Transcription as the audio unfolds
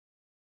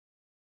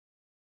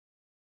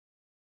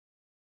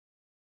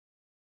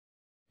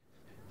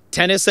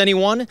Tennis,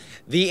 anyone?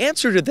 The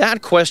answer to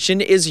that question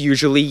is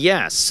usually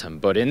yes,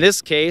 but in this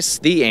case,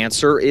 the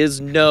answer is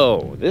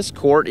no. This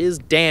court is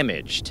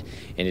damaged,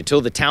 and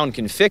until the town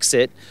can fix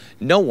it,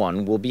 no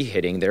one will be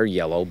hitting their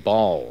yellow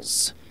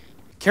balls.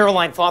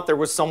 Caroline thought there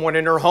was someone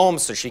in her home,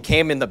 so she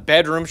came in the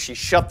bedroom, she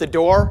shut the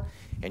door,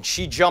 and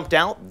she jumped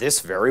out this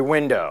very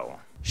window.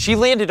 She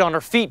landed on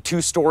her feet 2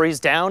 stories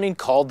down and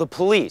called the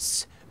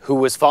police. Who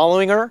was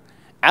following her?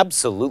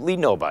 Absolutely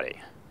nobody.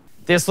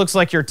 This looks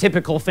like your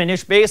typical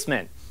Finnish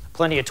basement.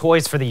 Plenty of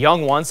toys for the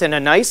young ones and a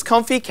nice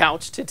comfy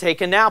couch to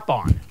take a nap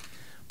on.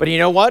 But you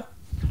know what?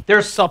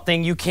 There's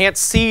something you can't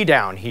see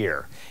down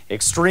here.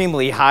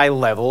 Extremely high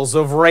levels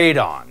of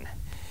radon.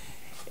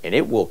 And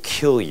it will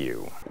kill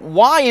you.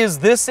 Why is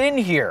this in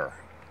here?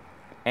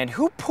 And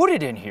who put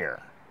it in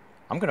here?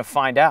 I'm gonna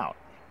find out.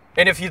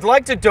 And if you'd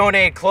like to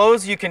donate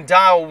clothes, you can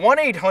dial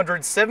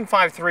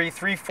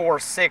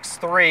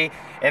 1-800-753-3463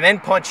 and then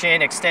punch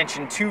in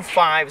extension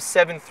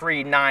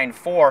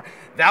 257394.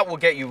 That will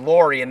get you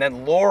Lori, and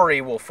then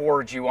Lori will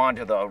forward you on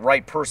to the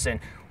right person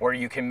where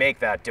you can make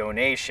that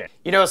donation.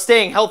 You know,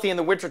 staying healthy in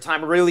the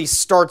wintertime really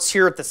starts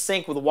here at the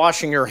sink with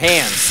washing your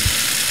hands.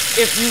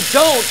 If you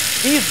don't,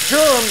 these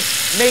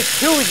germs may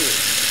kill you.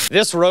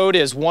 This road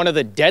is one of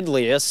the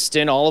deadliest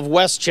in all of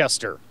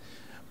Westchester.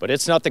 But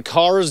it's not the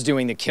cars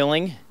doing the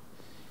killing.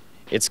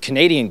 It's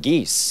Canadian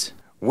geese.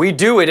 We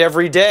do it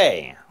every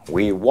day.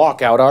 We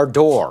walk out our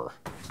door.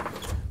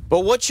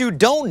 But what you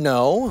don't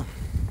know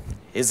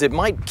is it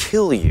might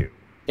kill you.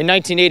 In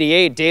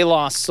 1988, De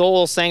La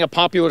Soul sang a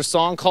popular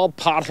song called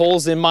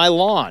Potholes in My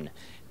Lawn.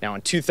 Now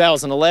in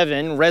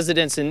 2011,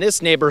 residents in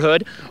this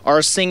neighborhood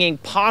are singing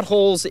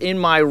Potholes in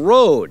My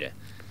Road.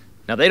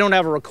 Now they don't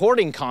have a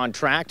recording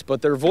contract,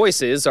 but their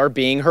voices are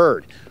being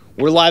heard.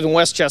 We're live in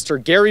Westchester.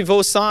 Gary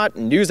Vosot,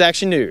 News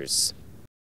Action News.